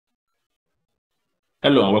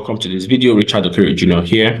Hello and welcome to this video. Richard Okere Jr.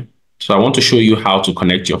 here. So I want to show you how to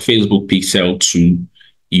connect your Facebook pixel to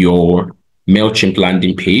your MailChimp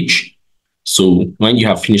landing page. So when you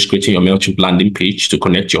have finished creating your MailChimp landing page to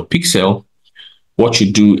connect your pixel, what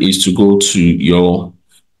you do is to go to your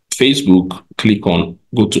Facebook,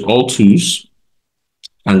 go to All Tools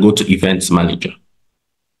and go to Events Manager.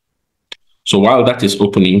 So while that is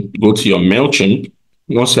opening, go to your MailChimp.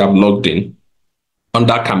 Once you have logged in,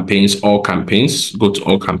 under campaigns, all campaigns, go to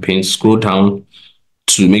all campaigns, scroll down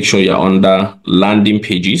to make sure you're under landing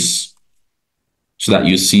pages so that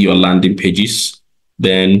you see your landing pages.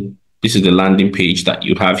 Then this is the landing page that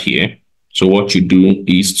you have here. So what you do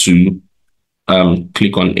is to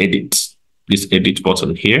click on edit, this edit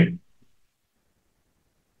button here.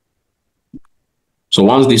 So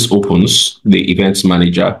once this opens, the events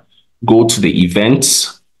manager, go to the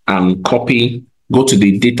events and go to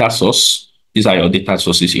the data source. These are your data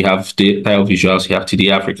sources. You have the tile visuals, you have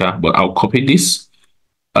TD Africa, but I'll copy this,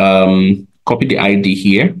 copy the ID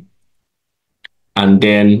here, and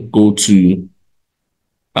then go to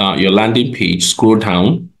your landing page, scroll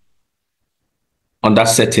down, under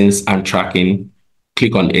settings and tracking,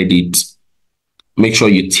 click on edit. Make sure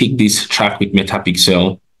you tick this track with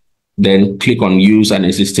metapixel, then click on use an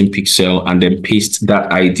existing pixel and then paste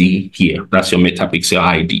that ID here. That's your metapixel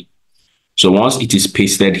ID. So once it is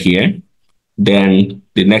pasted here, then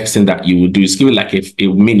the next thing that you will do is give it like a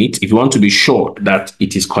minute. If you want to be sure that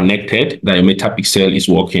it is connected, that your metapixel is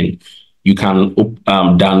working, you can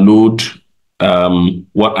download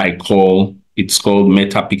what it's called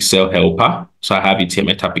Metapixel Helper. So I have it here,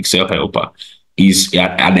 Metapixel Helper. Is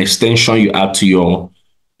an extension you add to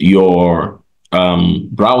your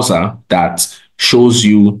browser that tells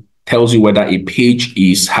you whether a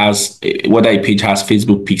page has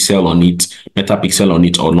Facebook pixel on it, metapixel on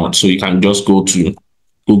it or not. So you can just go to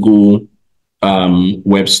Google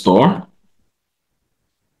Web Store,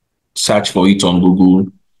 search for it on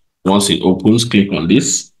Google. Once it opens, click on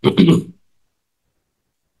this.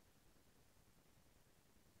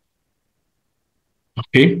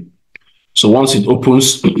 Okay. So once it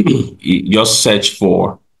opens, you just search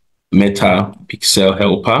for Metapixel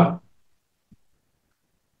Helper.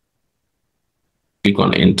 Click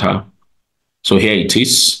on enter. So here it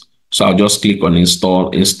is. So I'll just click on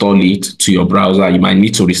install it to your browser. You might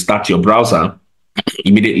need to restart your browser.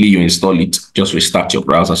 Immediately you install it, just restart your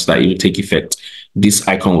browser so that it will take effect. This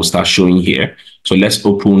icon will start showing here. So let's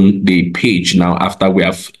open the page now after we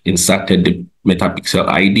have inserted the metapixel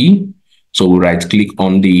ID. So we'll right click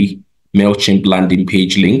on the MailChimp landing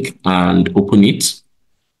page link and open it.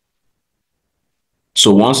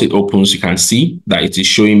 So once it opens, you can see that it is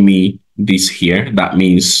showing me this here. That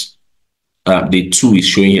means the 2 is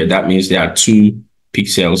showing here. That means there are 2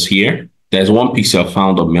 pixels here. There's 1 pixel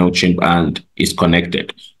found on MailChimp and it's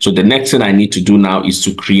connected. So the next thing I need to do now is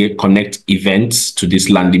to connect events to this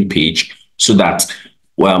landing page so that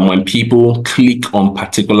when people click on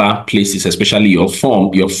particular places, especially your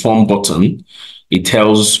form button, it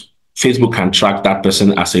tells Facebook can track that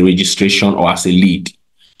person as a registration or as a lead.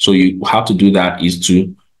 So how to do that is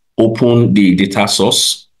to open the data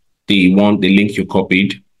source, the link you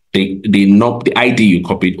copied, the ID you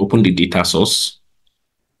copied, open the data source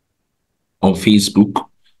on Facebook,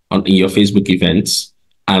 in your Facebook events,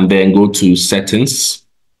 and then go to settings,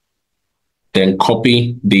 then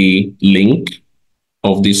copy the link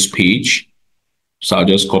of this page. So I'll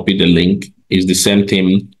just copy the link. It's the same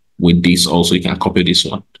thing with this also. You can copy this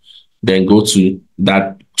one. Then go to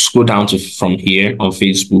that, scroll down from here on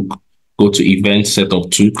Facebook, go to event setup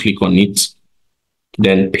 2, click on it,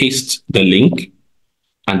 then paste the link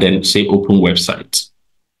and then say open website.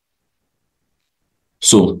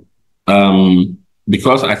 So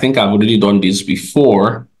because I think I've already done this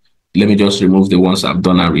before, let me just remove the ones I've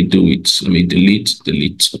done and redo it. Let me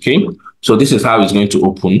delete. Okay. So this is how it's going to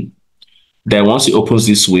open. Then once it opens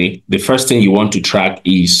this way, the first thing you want to track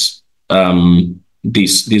is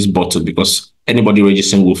this button, because anybody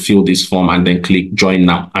registering will fill this form and then click join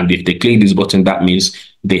now. And if they click this button, that means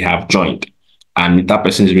they have joined and that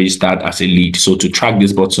person is registered as a lead. So to track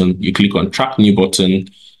this button, you click on track new button.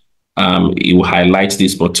 It will highlight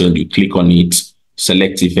this button. You click on it,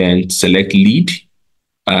 select event, select lead,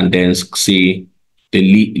 and then say the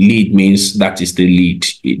lead means that is the lead.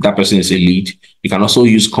 That person is a lead. You can also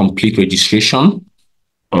use complete registration,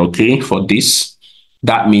 okay, for this.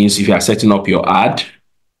 That means if you are setting up your ad,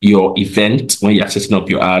 your event, when you are setting up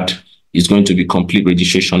your ad, is going to be complete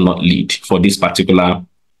registration, not lead, for this particular,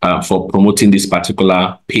 for promoting this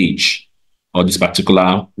particular page or this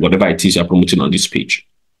particular, whatever it is you're promoting on this page.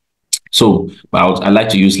 So I like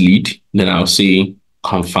to use lead, then I'll say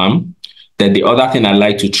confirm. Then the other thing I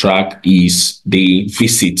like to track is the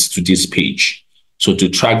visits to this page. So to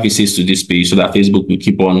track visits to this page so that Facebook will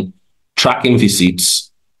keep on tracking visits.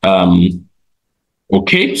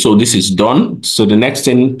 Okay, so this is done. So the next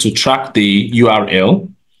thing, to track the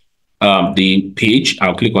URL, the page,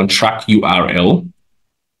 I'll click on track URL,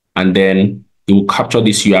 and then it will capture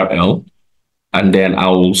this URL, and then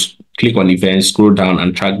I'll click on events, scroll down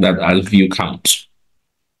and track that as view count.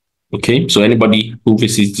 Okay, so anybody who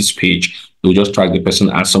visits this page, we'll just track the person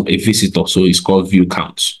as a visitor, so it's called view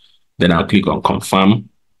count. Then I'll click on confirm.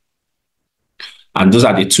 And those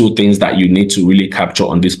are the two things that you need to really capture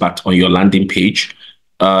on this part on your landing page.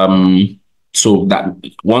 So that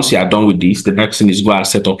once you are done with this, the next thing is go and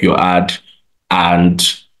set up your ad and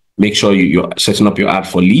make sure you're setting up your ad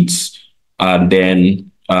for leads, and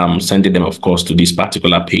then sending them, of course, to this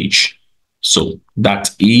particular page. So that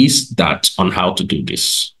is that on how to do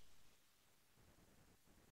this.